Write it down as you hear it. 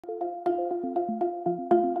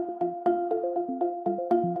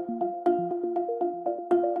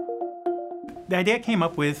The idea I came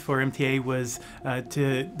up with for MTA was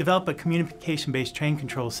to develop a communication-based train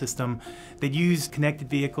control system that used connected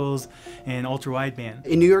vehicles and ultra-wideband.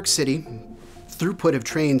 In New York City, throughput of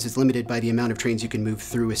trains is limited by the amount of trains you can move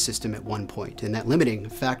through a system at one point, and that limiting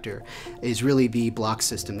factor is really the block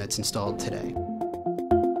system that's installed today.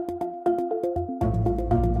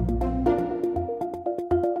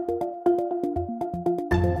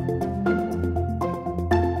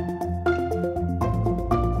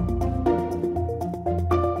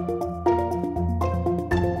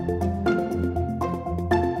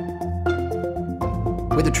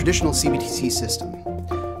 With a traditional CBTC system,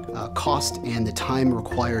 cost and the time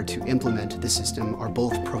required to implement the system are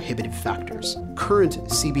both prohibitive factors. Current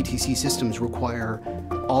CBTC systems require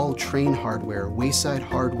all train hardware, wayside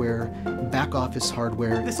hardware, back office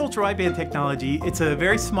hardware. This ultra-wideband technology, it's a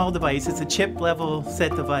very small device. It's a chip-level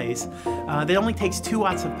set device that only takes 2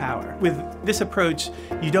 watts of power. With this approach,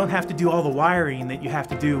 you don't have to do all the wiring that you have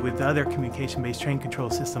to do with the other communication-based train control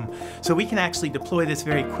system. So we can actually deploy this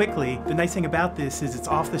very quickly. The nice thing about this is it's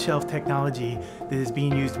off-the-shelf technology that is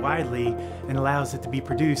being used widely and allows it to be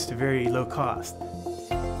produced at very low cost.